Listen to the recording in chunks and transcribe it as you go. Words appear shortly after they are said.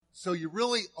so you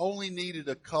really only needed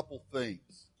a couple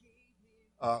things.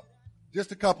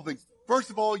 Just a couple things.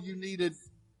 First of all, you needed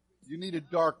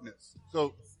darkness.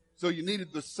 So you needed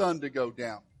the sun to go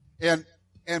down.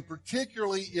 And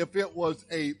particularly if it was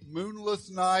a moonless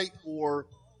night or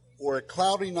a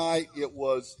cloudy night, it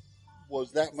was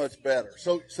that much better.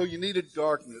 So you needed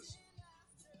darkness.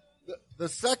 The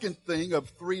second thing of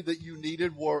three that you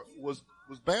needed was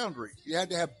boundaries. You had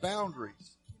to have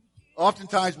boundaries.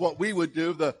 Oftentimes what we would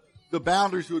do, the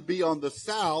boundaries would be on the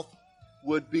south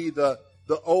would be the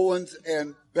Owens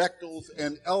and Bechtels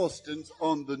and Ellistons.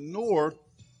 On the north,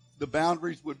 the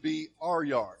boundaries would be our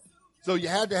yard. So you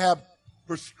had to have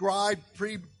prescribed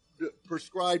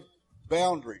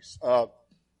boundaries.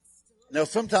 Now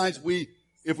sometimes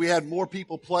if we had more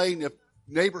people playing, if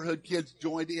neighborhood kids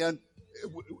joined in,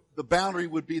 the boundary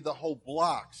would be the whole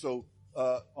block. So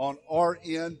on our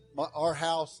end, our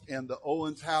house and the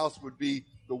Owens house would be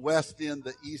the west end.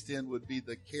 The east end would be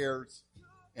the Cares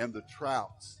and the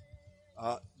Trouts.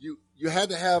 You had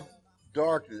to have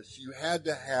darkness. You had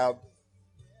to have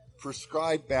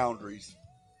prescribed boundaries.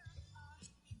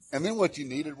 And then what you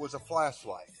needed was a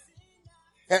flashlight.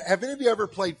 Have any of you ever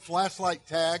played flashlight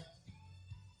tag?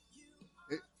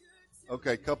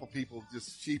 Okay, a couple people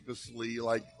just sheepishly,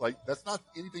 like that's not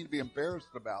anything to be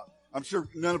embarrassed about. I'm sure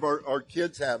none of our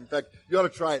kids have. In fact, you ought to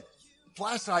try it.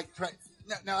 Flashlight.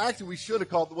 Now, actually, we should have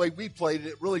called it the way we played it.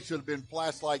 It really should have been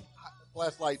flashlight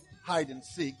hide and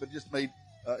seek, but just made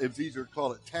it was easier to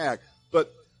call it tag.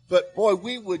 But boy,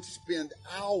 we would spend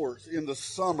hours in the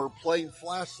summer playing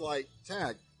flashlight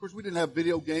tag. Of course, we didn't have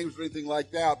video games or anything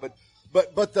like that, but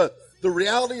the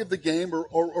reality of the game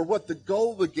or what the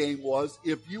goal of the game was,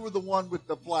 if you were the one with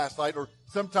the flashlight, or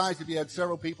sometimes if you had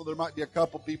several people, there might be a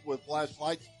couple people with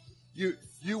flashlights,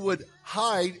 you would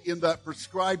hide in that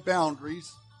prescribed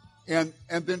boundaries and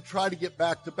then try to get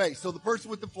back to base. So the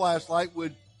person with the flashlight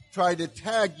would try to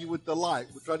tag you with the light,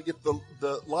 would try to get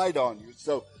the light on you.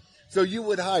 So you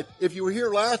would hide. If you were here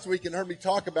last week and heard me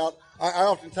talk about, I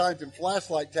oftentimes in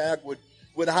flashlight tag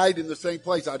would hide in the same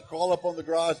place. I'd crawl up on the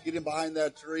garage, get in behind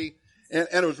that tree. And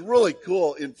it was really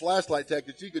cool in flashlight tag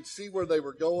because you could see where they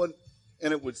were going,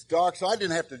 and it was dark. So I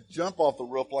didn't have to jump off the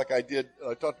roof like I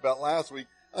talked about last week.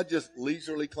 I just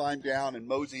leisurely climbed down and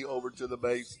mosey over to the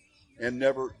base and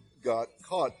never got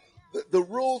caught. The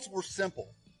rules were simple.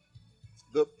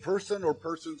 The person or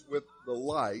persons with the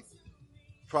light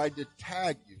tried to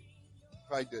tag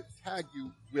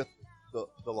you with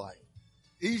the light.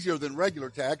 Easier than regular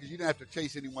tag because you didn't have to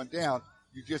chase anyone down.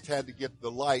 You just had to get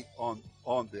the light on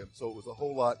them. So it was a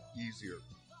whole lot easier.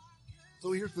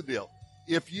 So here's the deal.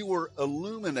 If you were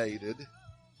illuminated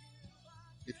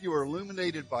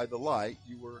by the light,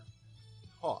 you were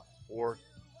caught or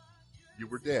you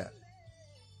were dead.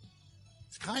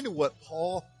 It's kind of what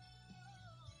Paul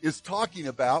is talking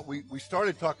about. We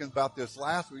started talking about this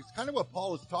last week. It's kind of what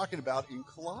Paul is talking about in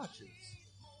Colossians.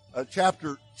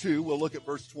 Chapter 2, we'll look at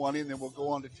verse 20, and then we'll go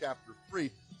on to chapter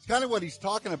 3. It's kind of what he's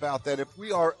talking about, that if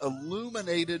we are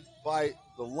illuminated by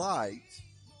the light,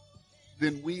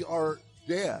 then we are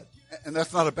dead. And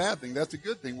that's not a bad thing. That's a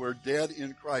good thing. We're dead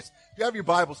in Christ. If you have your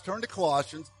Bibles, turn to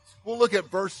Colossians. We'll look at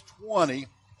verse 20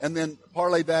 and then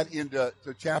parlay that into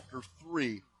chapter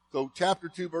 3. So chapter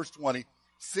 2, verse 20.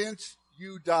 Since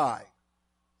you died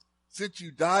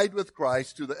with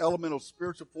Christ to the elemental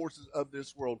spiritual forces of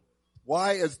this world,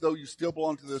 why, as though you still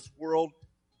belong to this world,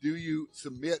 do you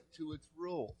submit to its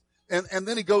rules? And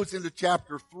then he goes into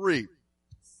chapter 3.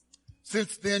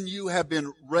 Since then you have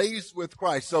been raised with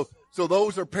Christ. So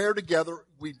those are paired together.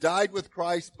 We died with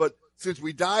Christ, but since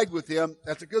we died with him,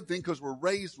 that's a good thing because we're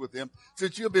raised with him.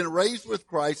 Since you have been raised with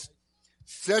Christ,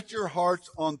 set your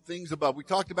hearts on things above. We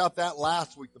talked about that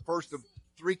last week. The first of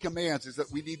 3 commands is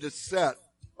that we need to set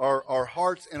our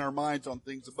hearts and our minds on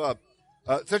things above.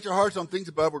 Set your hearts on things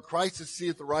above where Christ is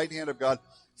seated at the right hand of God.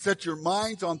 Set your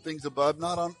minds on things above,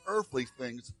 not on earthly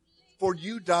things. For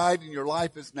you died and your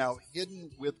life is now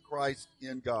hidden with Christ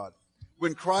in God.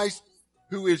 When Christ,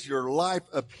 who is your life,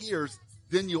 appears,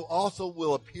 then you also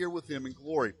will appear with him in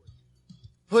glory.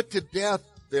 Put to death,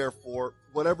 therefore,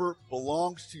 whatever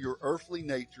belongs to your earthly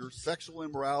nature, sexual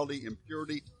immorality,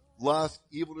 impurity, lust,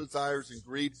 evil desires, and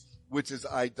greed, which is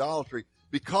idolatry.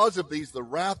 Because of these, the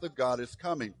wrath of God is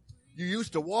coming. You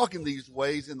used to walk in these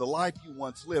ways in the life you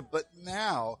once lived, but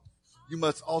now you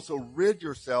must also rid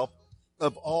yourself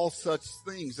of all such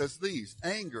things as these: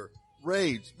 anger,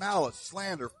 rage, malice,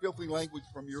 slander, filthy language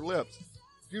from your lips.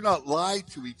 Do not lie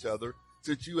to each other,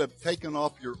 since you have taken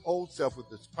off your old self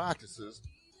with its practices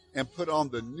and put on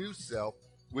the new self,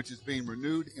 which is being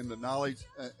renewed in the knowledge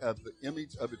of the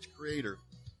image of its creator.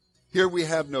 Here we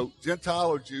have no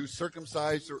Gentile or Jew,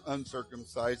 circumcised or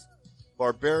uncircumcised,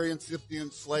 barbarian,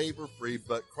 Scythian, slave or free,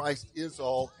 but Christ is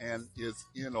all and is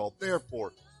in all.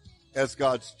 Therefore, as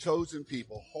God's chosen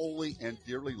people, holy and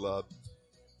dearly loved,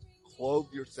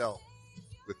 clothe yourself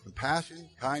with compassion,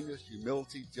 kindness,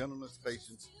 humility, gentleness,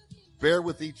 patience. Bear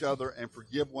with each other and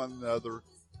forgive one another.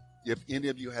 If any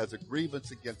of you has a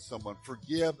grievance against someone,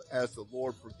 forgive as the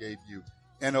Lord forgave you.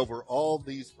 And over all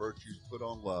these virtues, put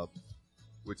on love,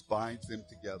 which binds them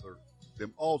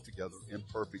all together in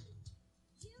perfect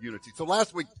unity. So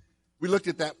last week, we looked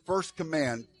at that first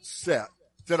command, set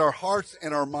our hearts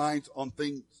and our minds on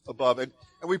things above. And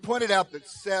we pointed out that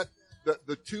set,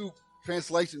 the two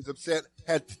translations of set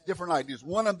had different ideas.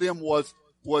 One of them was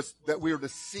that we are to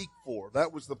seek for.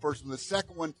 That was the first one. The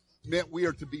second one meant we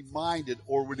are to be minded,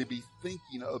 or we're to be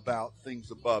thinking about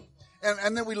things above.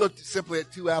 And then we looked simply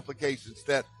at two applications,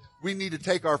 that we need to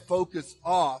take our focus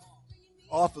off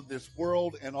of this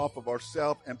world and off of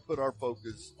ourselves and put our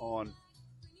focus on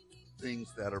things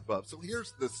that are above. So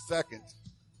here's the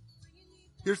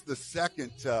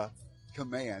second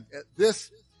command.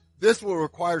 This will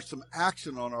require some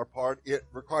action on our part. It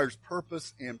requires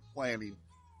purpose and planning.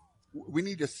 We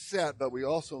need to set, but we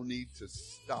also need to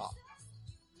stop.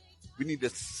 We need to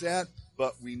set,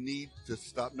 but we need to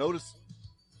stop. Notice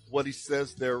what he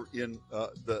says there in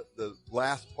the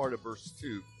last part of verse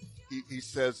 2. He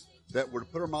says that we're to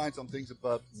put our minds on things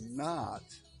above, not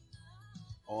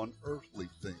on earthly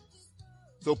things.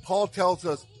 So Paul tells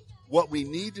us what we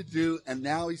need to do, and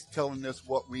now he's telling us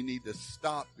what we need to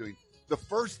stop doing. The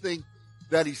first thing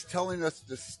that he's telling us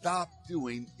to stop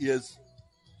doing is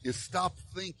stop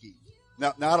thinking.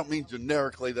 Now I don't mean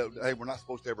generically that, hey, we're not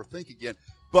supposed to ever think again,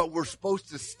 but we're supposed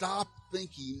to stop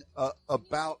thinking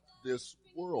about this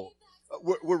world.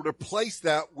 We're to replace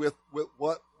that with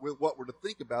what we're to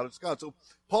think about is God. So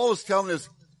Paul is telling us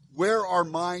where our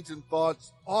minds and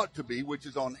thoughts ought to be, which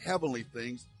is on heavenly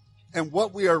things, and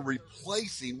what we are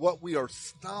replacing, what we are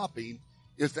stopping,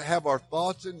 is to have our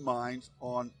thoughts and minds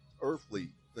on earthly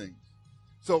things.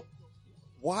 So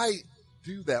why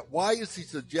do that? Why is he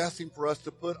suggesting for us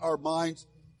to put our minds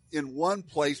in one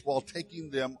place while taking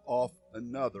them off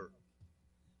another?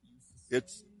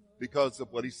 It's because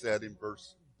of what he said in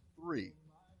verse 3.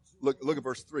 Look at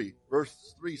verse 3. Verse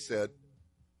 3 said,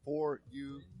 "For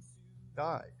you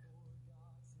died.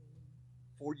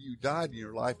 For you died, and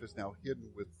your life is now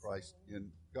hidden with Christ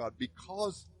in God."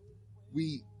 Because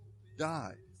we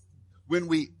died. When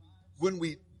we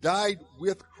died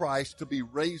with Christ to be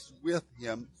raised with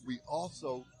him, we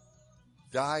also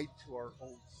died to our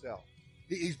old self.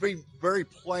 He's being very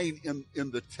plain in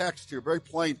the text here, very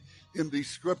plain in these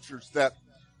scriptures that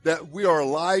we are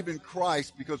alive in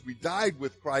Christ because we died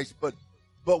with Christ, but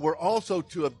we're also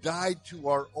to have died to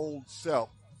our old self.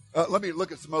 Let me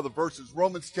look at some other verses.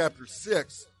 Romans chapter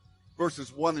 6,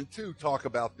 verses 1 and 2 talk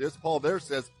about this. Paul there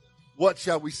says, "What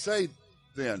shall we say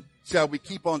then? Shall we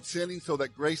keep on sinning so that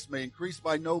grace may increase?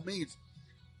 By no means.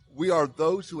 We are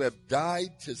those who have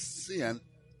died to sin.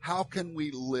 How can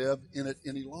we live in it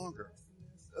any longer?"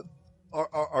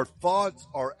 Our thoughts,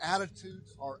 our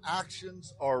attitudes, our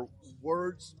actions, our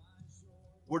words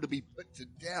were to be put to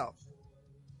death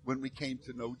when we came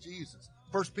to know Jesus.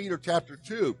 1 Peter chapter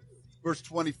 2, verse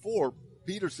 24,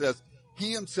 Peter says,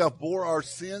 "He himself bore our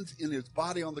sins in his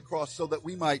body on the cross so that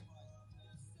we might,"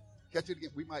 catch it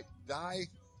again, "we might die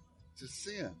to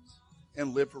sins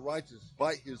and live for righteousness.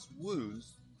 By his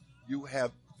wounds you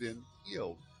have been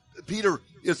healed." Peter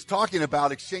is talking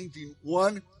about exchanging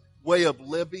one way of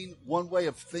living, one way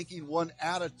of thinking, one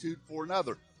attitude for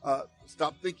another.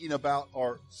 Stop thinking about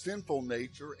our sinful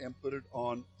nature and put it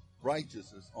on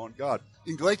righteousness, on God.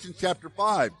 In Galatians chapter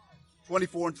 5,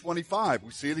 24 and 25,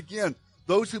 we see it again.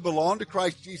 "Those who belong to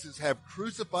Christ Jesus have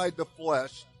crucified the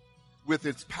flesh with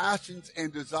its passions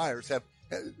and desires,"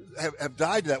 have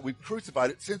died to that. We've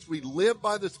crucified it. "Since we live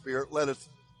by the Spirit, let us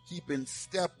keep in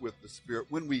step with the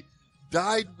Spirit." When we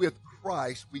died with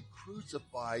Christ, we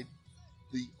crucified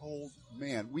the old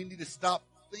man. We need to stop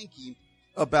thinking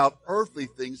about earthly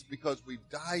things because we've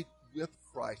died with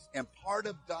Christ. And part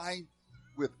of dying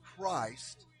with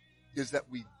Christ is that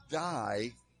we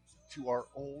die to our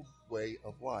old way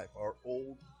of life, our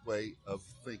old way of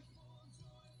thinking.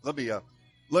 Let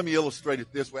me illustrate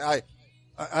it this way.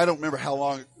 I don't remember how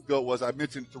long ago it was. I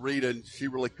mentioned to Rita, and she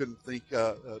really couldn't think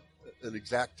an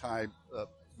exact time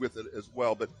with it as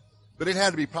well. But it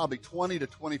had to be probably 20 to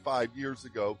 25 years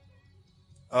ago.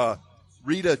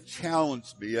 Rita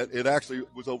challenged me. It actually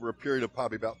was over a period of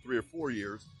probably about 3 or 4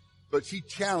 years. But she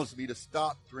challenged me to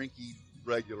stop drinking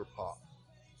regular pop.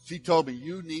 She told me,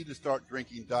 "You need to start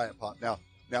drinking diet pop." Now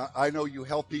Now, I know you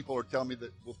health people will tell me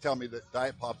that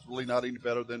Diet Pop's really not any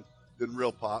better than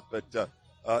real pop, but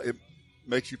it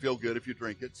makes you feel good if you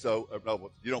drink it. So,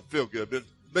 no, you don't feel good, but it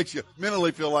makes you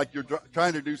mentally feel like you're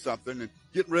trying to do something and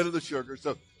getting rid of the sugar.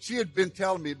 So she had been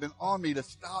been on me to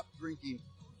stop drinking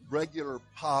regular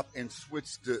pop and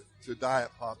switch to Diet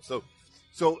Pop. So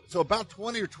about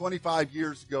 20 or 25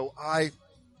 years ago, I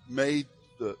made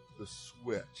the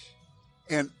switch.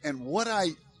 And what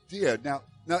I did, now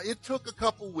it took a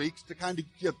couple weeks to kind of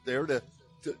get there to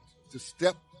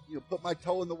step, put my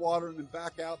toe in the water and then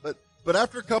back out. But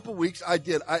after a couple weeks, I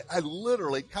did. I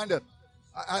literally kind of,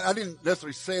 I didn't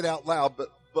necessarily say it out loud,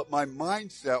 but my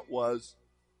mindset was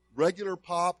regular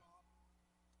pop,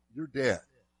 you're dead.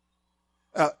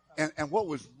 And what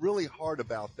was really hard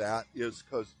about that is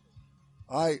because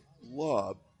I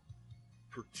love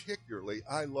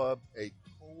a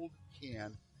cold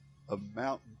can of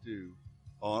Mountain Dew.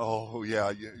 Oh yeah,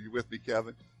 you with me,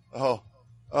 Kevin? Oh,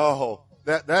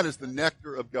 that is the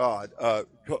nectar of God. A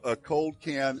cold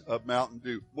can of Mountain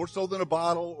Dew, more so than a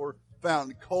bottle or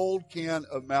fountain. Cold can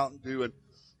of Mountain Dew,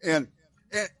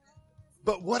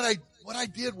 but what I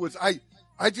did was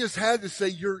I just had to say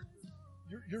you're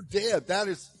dead. That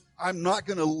is, I'm not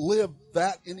going to live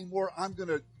that anymore. I'm going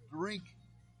to drink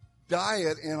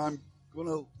diet, and I'm going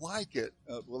to like it.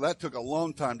 Well, that took a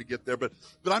long time to get there, but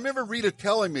I remember Rita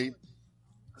telling me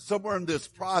somewhere in this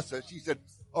process, she said,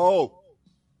 "Oh,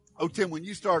 Tim, when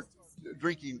you start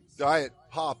drinking Diet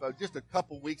Pop, just a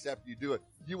couple weeks after you do it,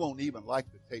 you won't even like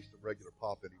the taste of regular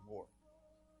pop anymore."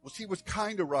 Well, she was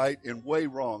kind of right and way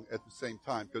wrong at the same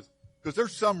time, because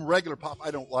there's some regular pop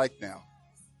I don't like now,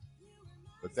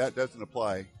 but that doesn't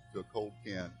apply to a cold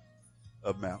can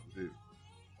of Mountain Dew.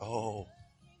 Oh,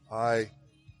 I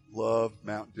love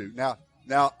Mountain Dew. Now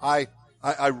I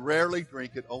rarely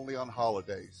drink it, only on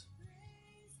holidays.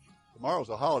 Tomorrow's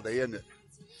a holiday, isn't it?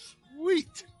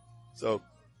 Sweet. So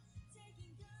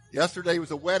yesterday was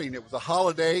a wedding. It was a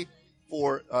holiday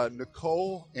for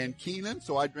Nicole and Keenan.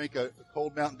 So I drank a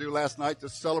cold Mountain Dew last night to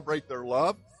celebrate their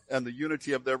love and the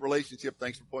unity of their relationship.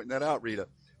 Thanks for pointing that out, Rita.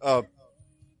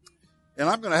 And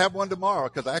I'm going to have one tomorrow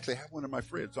because I actually have one in my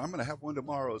fridge. So I'm going to have one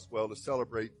tomorrow as well to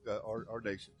celebrate our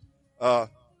nation. But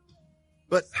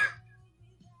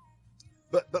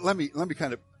let me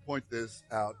kind of point this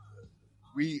out.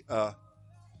 We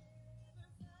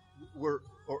were,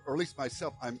 or at least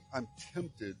myself, I'm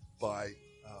tempted by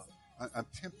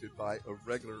a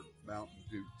regular Mountain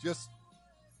Dew.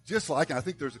 Just like, and I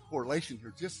think there's a correlation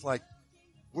here, just like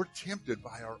we're tempted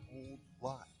by our old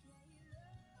life.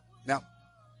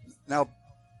 Now,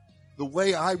 the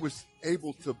way I was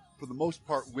able to, for the most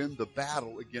part, win the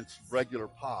battle against regular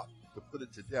pop, to put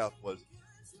it to death, was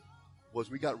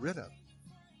we got rid of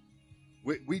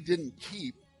it. We didn't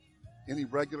keep any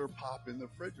regular pop in the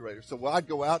refrigerator. So I'd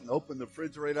go out and open the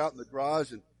refrigerator out in the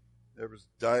garage, and there was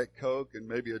Diet Coke and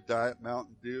maybe a Diet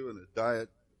Mountain Dew and a Diet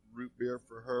root beer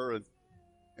for her.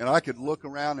 And I could look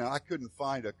around, and I couldn't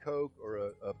find a Coke or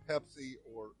a Pepsi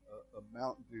or a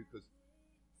Mountain Dew because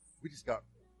we just got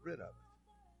rid of it.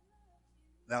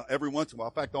 Now, every once in a while,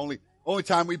 in fact, the only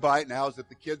time we buy it now is if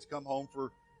the kids come home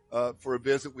for a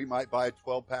visit. We might buy a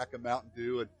 12-pack of Mountain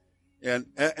Dew, and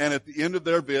at the end of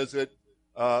their visit,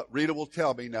 Rita will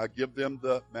tell me, now give them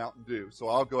the Mountain Dew. So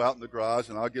I'll go out in the garage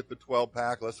and I'll get the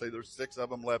 12-pack. Let's say there's 6 of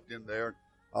them left in there.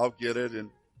 I'll get it, and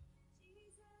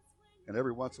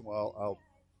every once in a while I'll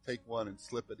take one and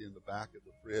slip it in the back of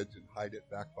the fridge and hide it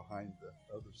back behind the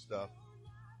other stuff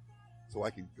so I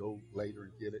can go later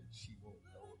and get it, and she won't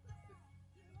know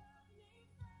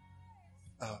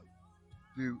about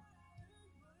it.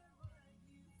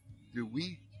 Do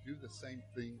we do the same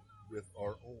thing with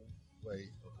our own way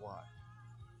of life?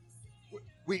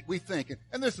 We think,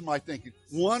 and this is my thinking,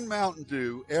 one Mountain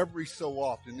Dew every so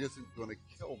often isn't going to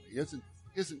kill me,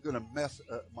 isn't going to mess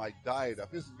my diet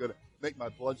up, isn't going to make my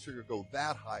blood sugar go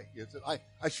that high, is it?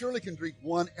 I surely can drink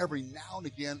one every now and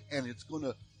again, and it's going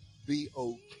to be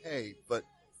okay. But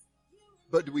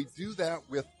do we do that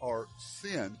with our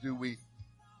sin? Do we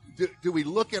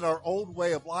look at our old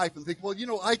way of life and think, well,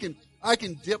 I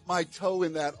can dip my toe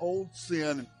in that old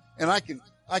sin, and I can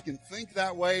think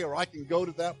that way, or I can go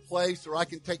to that place, or I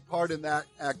can take part in that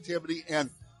activity, and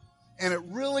it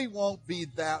really won't be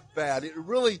that bad. It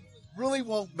really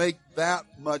won't make that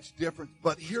much difference.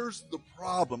 But here's the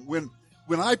problem. When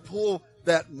I pull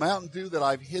that Mountain Dew that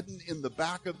I've hidden in the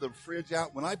back of the fridge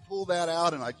out, when I pull that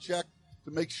out and I check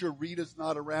to make sure Rita's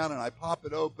not around, and I pop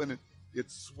it open and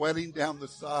it's sweating down the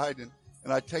side, and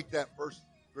I take that first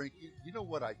drink, you know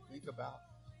what I think about?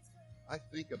 I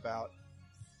think about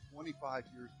 25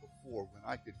 years before, when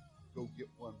I could go get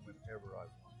one whenever I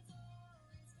want.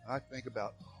 I think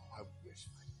about, I wish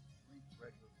I could drink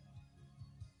regular Mountain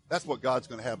Dew. That's what God's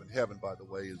going to have in heaven, by the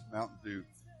way, is Mountain Dew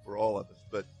for all of us.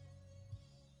 But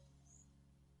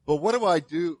what do I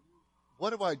do?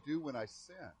 What do I do when I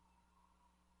sin?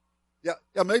 Yeah,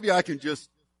 maybe I can just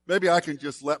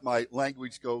let my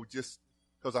language go just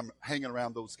because I'm hanging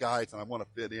around those guys and I want to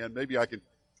fit in. Maybe I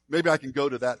can go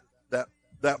to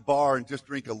that bar and just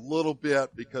drink a little bit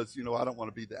because, I don't want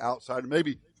to be the outsider.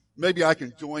 Maybe I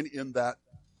can join in that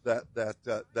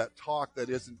talk that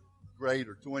isn't great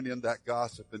or join in that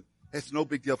gossip. And it's no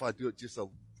big deal if I do it just a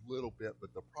little bit.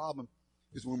 But the problem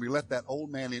is when we let that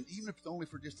old man in, even if it's only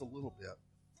for just a little bit,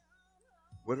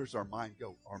 where does our mind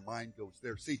go? Our mind goes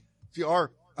there. See,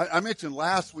 I mentioned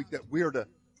last week that we're to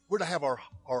have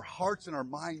our hearts and our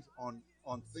minds on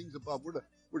things above.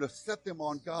 We're to set them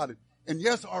on God. And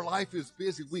yes, our life is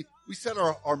busy. We set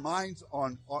our minds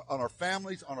on our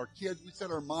families, on our kids. We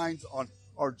set our minds on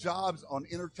our jobs, on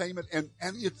entertainment, and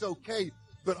it's okay.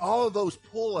 But all of those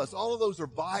pull us. All of those are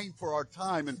vying for our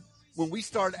time. And when we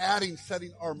start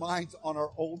setting our minds on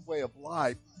our old way of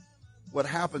life, what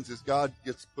happens is God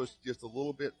gets pushed just a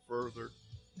little bit further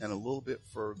and a little bit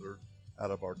further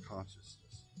out of our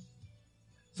consciousness.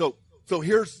 So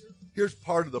here's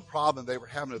part of the problem they were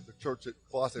having at the church at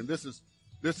Colossae, and this is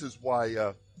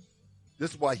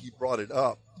why he brought it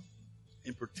up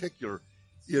in particular,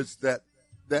 is that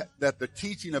the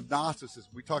teaching of Gnosticism,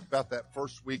 we talked about that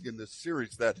first week in this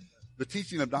series, that the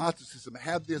teaching of Gnosticism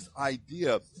had this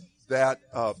idea that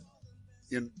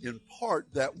in part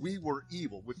that we were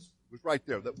evil, which was right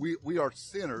there, that we are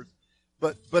sinners,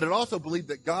 but it also believed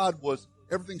that God was,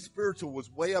 everything spiritual was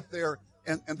way up there,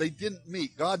 and they didn't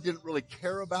meet. God didn't really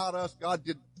care about us. God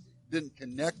didn't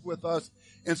connect with us.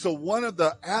 And so one of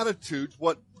the attitudes,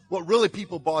 what really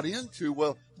people bought into,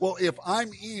 well, if I'm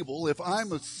evil, if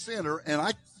I'm a sinner, and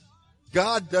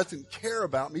God doesn't care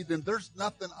about me, then there's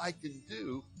nothing I can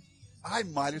do. I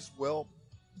might as well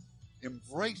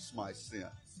embrace my sin.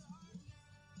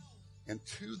 And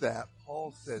to that,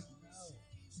 Paul says,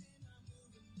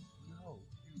 no,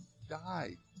 you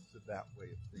died to that way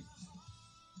of thinking.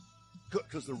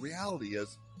 Because the reality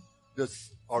is,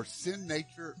 does our sin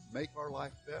nature make our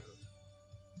life better?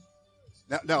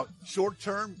 Now, short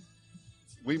term,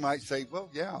 we might say, well,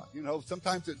 yeah,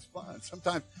 sometimes it's fun.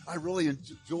 Sometimes I really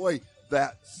enjoy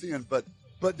that sin. But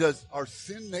does our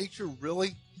sin nature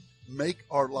really make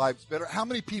our lives better? How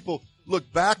many people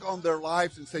look back on their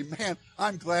lives and say, man,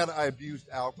 I'm glad I abused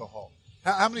alcohol?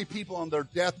 How many people on their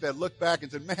deathbed look back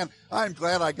and say, man, I'm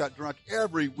glad I got drunk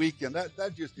every weekend.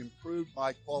 That just improved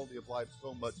my quality of life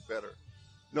so much better.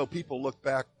 People look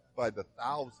back by the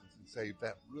thousands and say,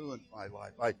 that ruined my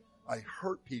life. I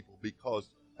hurt people because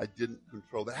I didn't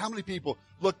control that. How many people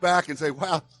look back and say,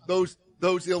 wow, those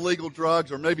illegal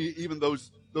drugs, or maybe even those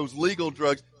legal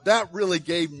drugs, that really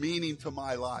gave meaning to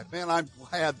my life. Man, I'm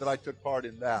glad that I took part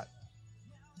in that.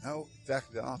 No,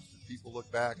 exactly the opposite. People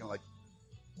look back and like,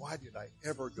 why did I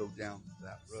ever go down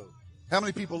that road? How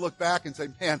many people look back and say,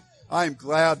 man, I'm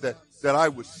glad that I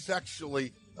was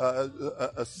sexually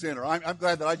a sinner. I'm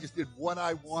glad that I just did what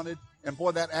I wanted, and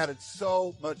boy, that added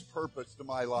so much purpose to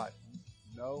my life.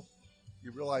 No,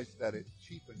 you realize that it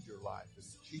cheapened your life. It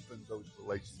cheapened those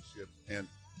relationships, and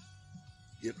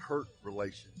it hurt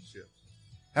relationships.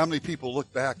 How many people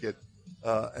look back at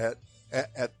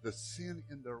the sin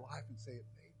in their life and say, it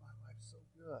made my life so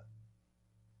good?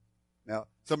 Now,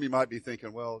 some of you might be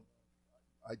thinking, well,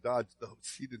 I dodged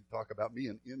those. He didn't talk about me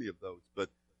in any of those.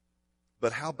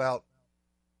 But how about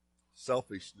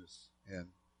selfishness and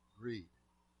greed?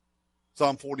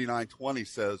 Psalm 49:20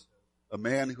 says, a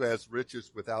man who has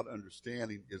riches without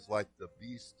understanding is like the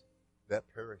beast that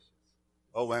perishes.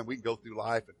 Oh, man, we can go through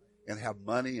life and have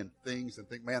money and things and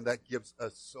think, man, that gives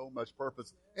us so much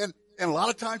purpose. And a lot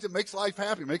of times it makes life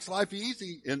happy, makes life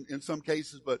easy in some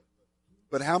cases.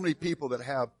 But how many people that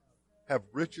have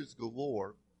riches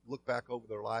galore look back over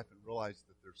their life and realize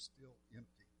that they're still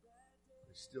empty?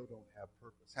 They still don't have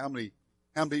purpose. How many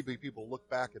people look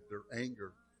back at their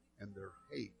anger and their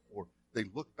hate, or they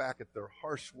look back at their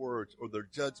harsh words or their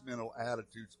judgmental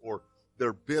attitudes or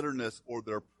their bitterness or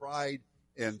their pride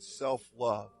and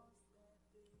self-love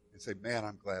and say, man,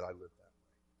 I'm glad I lived that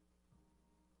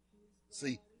way.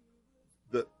 See,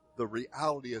 the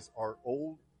reality is our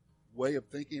old way of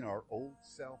thinking, our old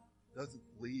self, doesn't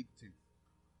lead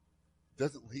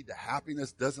to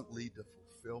happiness, doesn't lead to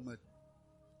fulfillment.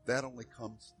 That only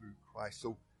comes through Christ.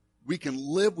 So we can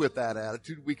live with that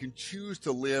attitude. We can choose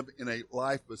to live in a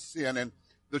life of sin. And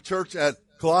the church at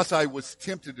Colossae was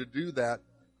tempted to do that,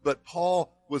 but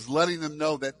Paul was letting them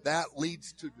know that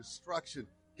leads to destruction.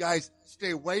 Guys, stay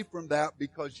away from that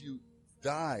because you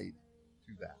died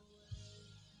to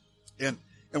that.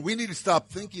 And we need to stop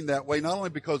thinking that way, not only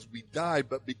because we died,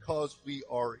 but because we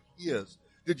are his.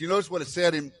 Did you notice what it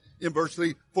said in verse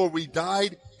 3? For we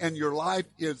died, and your life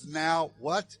is now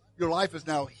what? Your life is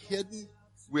now hidden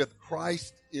with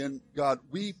Christ in God.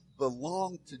 We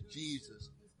belong to Jesus.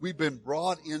 We've been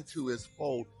brought into his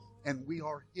fold, and we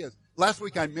are his. Last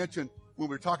week I mentioned, when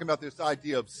we were talking about this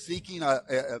idea of seeking,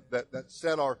 that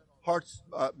set our hearts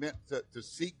meant to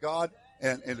seek God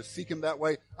and to seek him that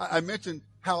way. I mentioned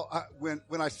how when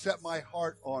I set my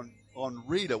heart on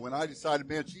Rita, when I decided,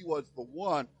 man, she was the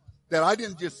one, that I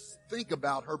didn't just think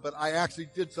about her, but I actually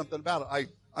did something about it.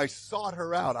 I sought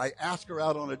her out. I asked her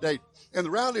out on a date. And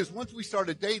the reality is, once we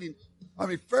started dating, I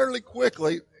mean, fairly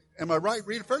quickly, am I right,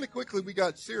 Rita? Fairly quickly we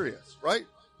got serious, right?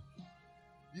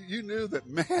 You knew that,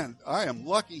 man, I am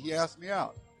lucky he asked me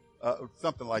out. Or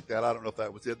something like that. I don't know if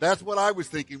that was it. That's what I was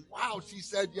thinking. Wow, she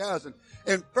said yes.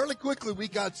 And fairly quickly we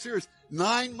got serious.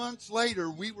 9 months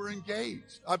later, we were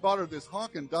engaged. I bought her this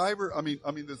honkin' diver. I mean,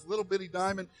 this little bitty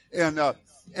diamond.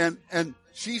 And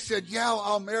she said, yeah,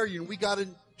 I'll marry you. And we got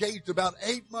engaged. About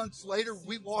 8 months later,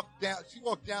 she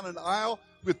walked down an aisle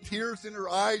with tears in her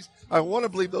eyes. I want to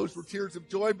believe those were tears of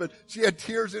joy, but she had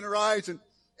tears in her eyes,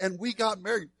 and we got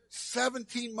married.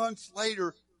 17 months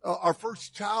later, our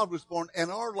first child was born, and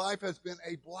our life has been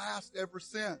a blast ever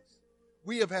since.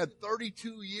 We have had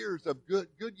 32 years of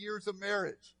good years of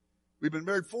marriage. We've been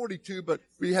married 42, but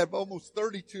we have almost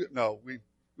 32. No,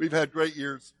 we've had great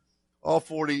years. All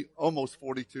 40, almost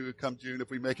 42 come June, if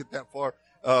we make it that far,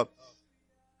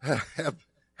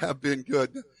 have been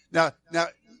good. Now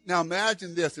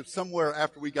imagine this: if somewhere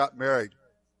after we got married,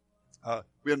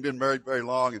 we hadn't been married very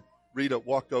long, and Rita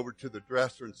walked over to the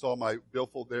dresser and saw my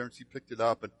billfold there, and she picked it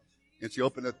up, and she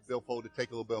opened up the billfold to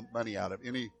take a little bit of money out of it.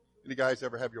 Any guys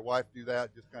ever have your wife do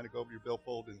that? Just kind of go over your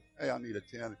billfold and, hey, I need a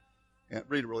 10. And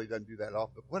Rita really doesn't do that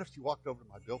often. But what if she walked over to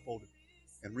my billfold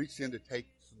and reached in to take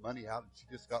some money out, and she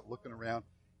just got looking around,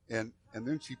 and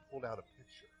then she pulled out a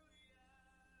picture.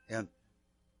 And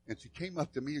she came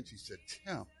up to me and she said,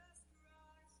 Tim,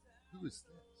 who is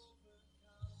this?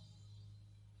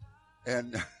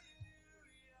 And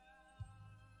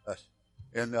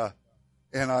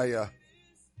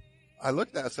I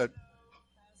looked at it and said,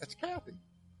 that's Kathy.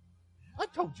 I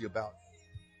told you about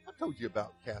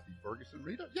Kathy Ferguson,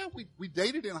 Rita. Yeah, we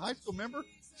dated in high school, remember?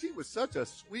 She was such a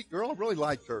sweet girl. I really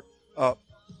liked her.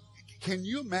 Can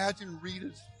you imagine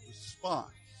Rita's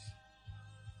response?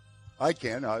 I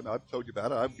can. I've told you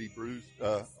about it. I'd be bruised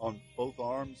on both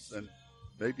arms, and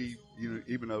maybe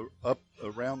even up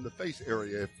around the face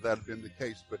area if that had been the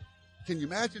case. But can you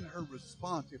imagine her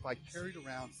response if I carried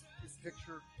around this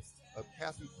picture of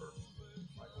Kathy Ferguson,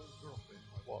 my old girlfriend,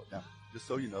 in my wallet? Now, just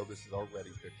so you know, this is our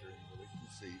wedding picture, and you really can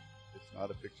see it's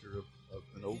not a picture of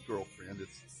an old girlfriend.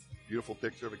 It's a beautiful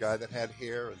picture of a guy that had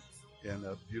hair and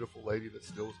a beautiful lady that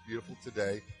still is beautiful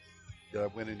today. Did I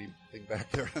win anything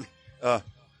back there?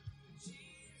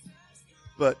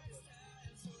 But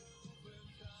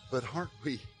aren't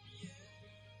we,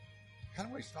 kind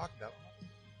of what he's talking about,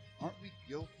 aren't we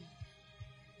guilty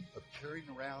of carrying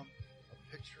around a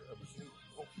picture of a new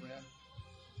girlfriend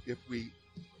if we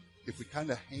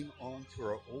kind of hang on to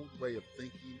our old way of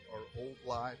thinking, our old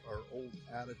life, our old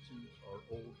attitudes, our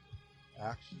old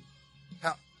actions?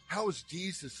 How is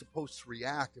Jesus supposed to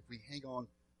react if we hang on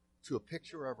to a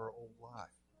picture of our old life?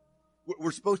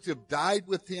 We're supposed to have died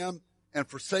with him and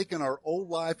forsaken our old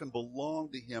life and belong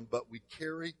to him, but we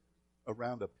carry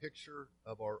around a picture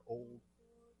of our old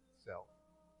self.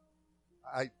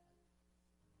 I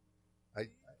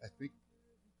think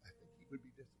he would be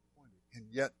disappointed. And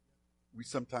yet we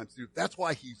sometimes do. That's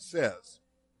why he says,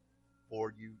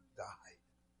 for you died.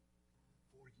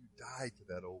 For you died to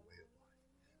that old way of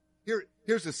life.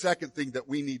 Here's the second thing that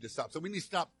we need to stop. So we need to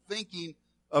stop thinking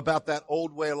about that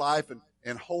old way of life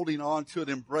and holding on to it,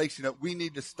 embracing it. We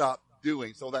need to stop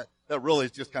doing. So that really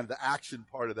is just kind of the action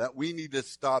part of that. We need to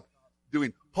stop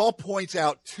doing. Paul points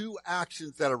out two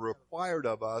actions that are required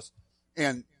of us,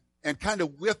 and kind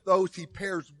of with those, he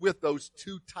pairs with those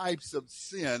two types of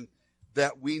sin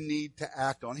that we need to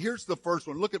act on. Here's the first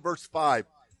one. Look at verse 5.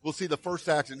 We'll see the first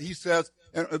action. He says,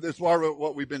 and this is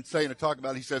what we've been saying and talking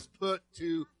about, he says, put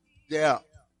to death.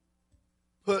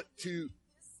 Put to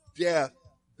death,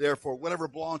 therefore, whatever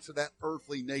belongs to that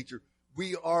earthly nature.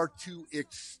 We are to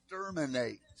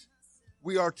exterminate.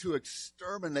 We are to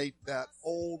exterminate that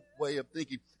old way of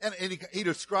thinking. And he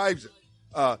describes it.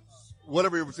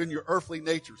 Whatever was in your earthly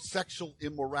nature, sexual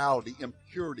immorality,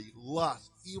 impurity,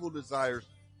 lust, evil desires,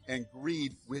 and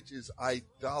greed, which is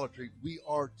idolatry. We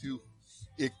are to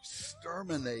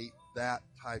exterminate that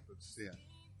type of sin.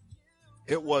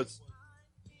 It was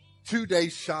 2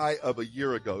 days shy of a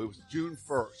year ago. It was June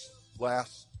 1st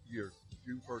last year,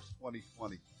 June 1st,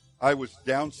 2020. I was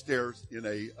downstairs in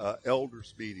a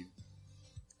elders meeting,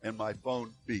 and my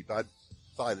phone beeped. I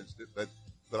silenced it, but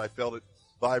I felt it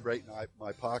vibrate in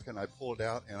my pocket, and I pull it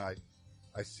out, and I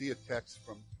see a text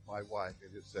from my wife,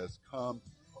 and it says, "Come,"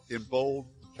 in bold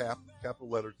capital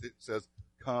letters. It says,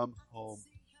 "Come home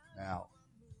now."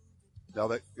 Now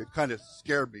that it kind of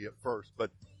scared me at first,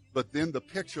 but then the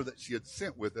picture that she had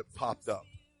sent with it popped up,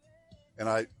 and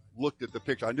I looked at the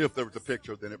picture. I knew if there was a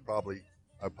picture, then I probably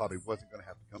wasn't going to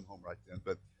have to come home right then.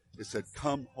 But it said,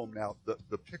 "Come home now."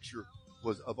 The picture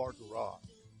was of our garage.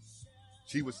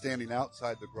 She was standing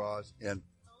outside the garage, and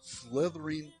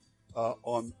slithering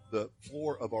on the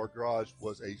floor of our garage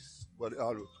was a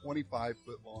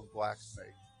 25-foot long black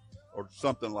snake or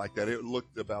something like that. It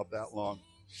looked about that long.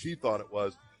 She thought it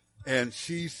was. And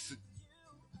you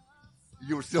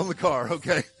were still in the car,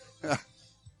 okay?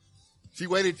 She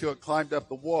waited till it climbed up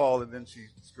the wall, and then she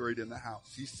scurried in the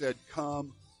house. She said,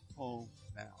 "Come home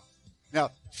now."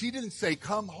 Now, she didn't say,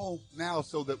 "Come home now,"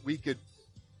 so that we could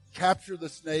capture the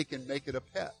snake and make it a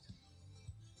pet.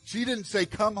 She didn't say,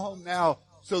 "Come home now,"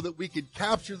 so that we could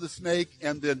capture the snake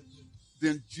and then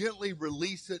gently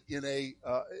release it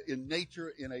in nature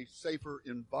in a safer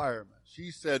environment.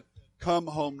 She said, "Come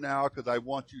home now because I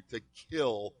want you to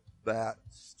kill that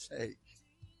snake.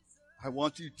 I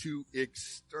want you to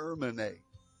exterminate."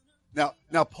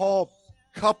 Now Paul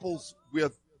couples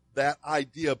with that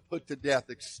idea, put to death,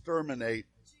 exterminate.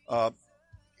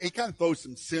 He kind of throws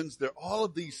some sins there. All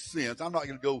of these sins, I'm not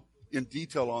going to go in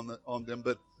detail on them,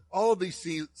 but all of these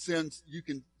sins you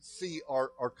can see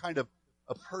are kind of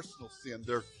a personal sin.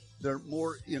 They're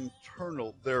more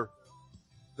internal. They're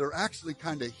actually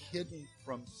kind of hidden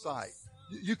from sight.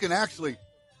 You can actually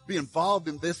be involved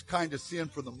in this kind of sin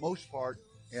for the most part,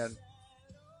 and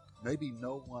maybe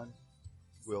no one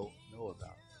will know about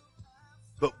it.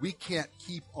 But we can't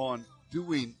keep on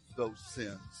doing those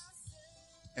sins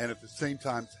and at the same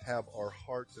time have our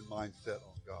hearts and minds set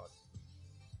on God.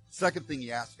 Second thing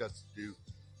he asks us to do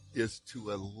is to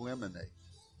eliminate.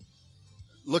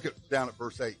 Look down at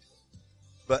verse 8.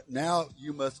 "But now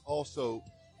you must also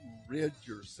rid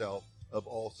yourself of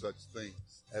all such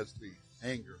things as the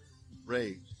anger,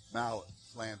 rage, malice,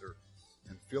 slander,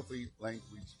 and filthy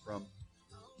language from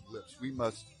your lips." We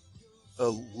must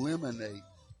eliminate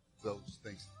those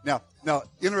things. Now,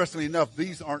 interestingly enough,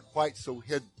 these aren't quite so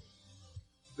hidden.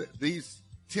 These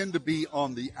tend to be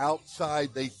on the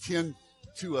outside. They tend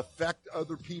to affect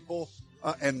other people,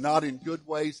 and not in good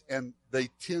ways, and they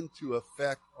tend to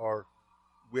affect our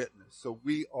witness. So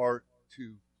we are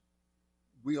to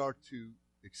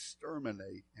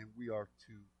exterminate, and we are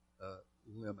to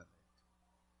eliminate.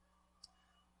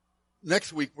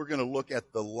 Next week we're going to look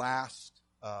at the last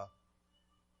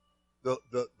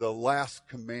the last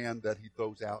command that he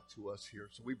throws out to us here.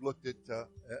 So we've looked at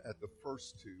the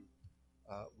first two.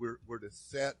 We're to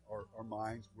set our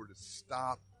minds. We're to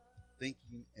stop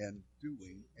thinking and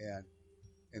doing, and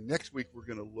next week we're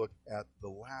going to look at the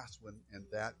last one, and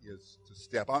that is to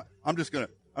step. I'm just going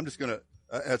to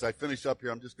as I finish up here,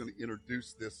 I'm just going to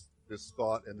introduce this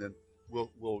thought, and then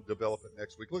we'll develop it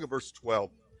next week. Look at verse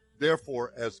 12.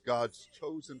 "Therefore, as God's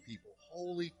chosen people,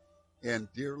 holy and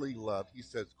dearly loved," he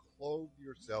says, "clothe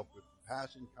yourself with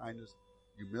compassion, kindness,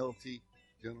 humility,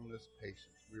 gentleness,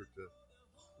 patience." We are to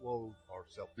clothe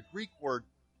ourselves. The Greek word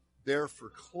there for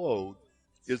clothe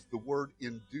is the word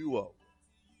enduo.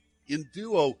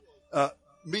 Enduo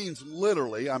means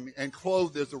literally, and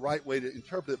clothed is the right way to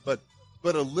interpret it,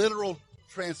 but a literal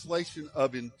translation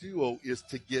of enduo is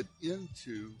to get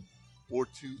into or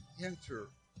to enter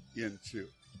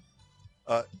into.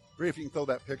 Bree, if you can throw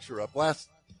that picture up. Last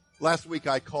week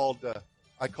I called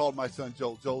my son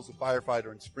Joel. Joel's a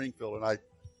firefighter in Springfield, and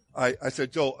I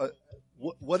said, "Joel,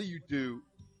 what do you do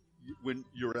when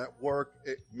you're at work,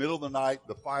 middle of the night,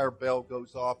 the fire bell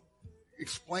goes off?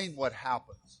 Explain what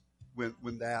happens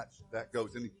when that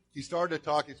goes." And he started to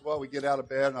talk. He said, "Well, we get out of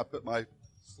bed, and I put my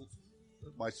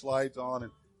slides on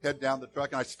and head down the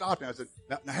truck." And I stopped, and I said,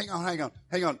 now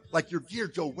hang on. Like, your gear,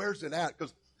 Joe, where's it at?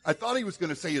 Because I thought he was going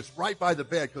to say it's right by the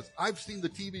bed, because I've seen the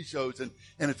TV shows, and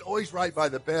it's always right by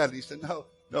the bed. And he said,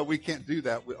 no, we can't do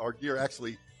that. Our gear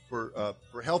actually, for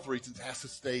health reasons, has to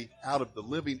stay out of the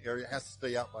living area, has to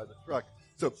stay out by the truck.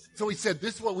 So he said,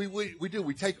 "This is what we do.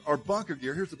 We take our bunker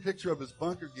gear." Here's a picture of his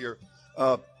bunker gear.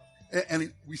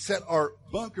 And we set our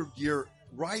bunker gear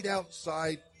right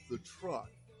outside the truck.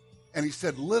 And he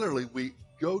said, literally, we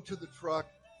go to the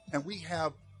truck, and we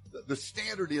have, the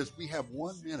standard is we have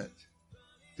 1 minute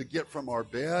to get from our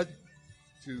bed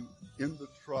to in the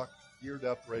truck, geared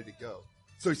up, ready to go.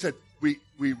 So he said,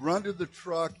 we run to the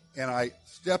truck, and I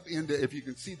step into, if you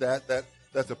can see that's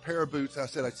a pair of boots. I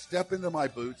said, I step into my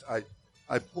boots.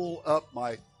 I pull up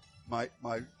my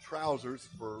trousers,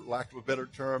 for lack of a better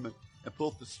term, and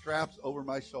pull the straps over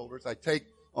my shoulders. I take,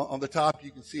 on the top,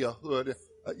 you can see a hood.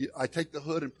 I take the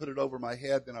hood and put it over my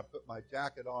head. Then I put my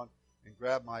jacket on and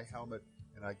grab my helmet,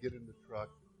 and I get in the truck,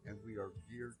 and we are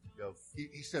geared to go.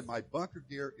 He said, my bunker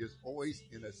gear is always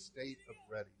in a state of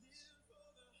readiness.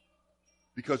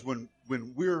 Because when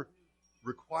we're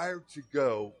required to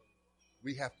go,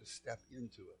 we have to step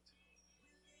into it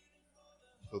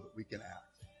so that we can act.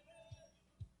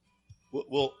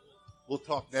 We'll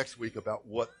talk next week about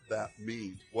what that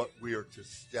means, what we are to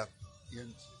step into.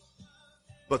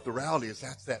 But the reality is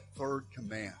that's that third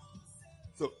command.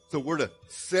 So we're to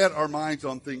set our minds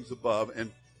on things above,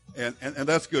 and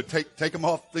that's good. Take them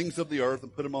off things of the earth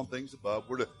and put them on things above.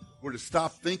 We're to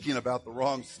stop thinking about the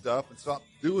wrong stuff and stop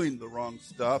doing the wrong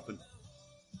stuff,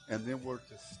 and then we're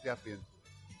to step into it.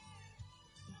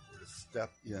 We're to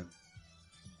step in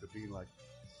to being like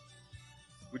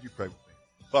Jesus. Would you pray with me?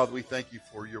 Father, we thank you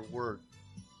for your word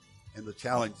and the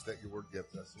challenge that your word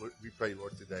gives us. We pray,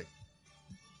 Lord, today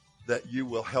that you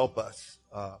will help us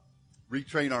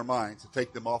retrain our minds to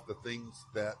take them off the things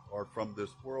that are from this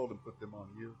world and put them on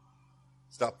you.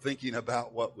 Stop thinking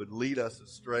about what would lead us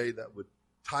astray, that would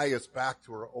tie us back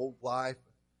to our old life,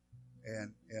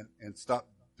 and stop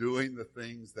doing the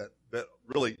things that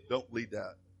really don't lead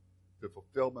to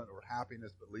fulfillment or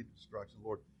happiness, but lead to destruction.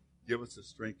 Lord, give us the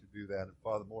strength to do that. And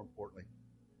Father, more importantly,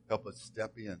 help us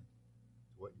step in to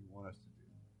what you want us to do.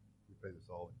 We pray this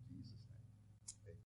all in Jesus' name.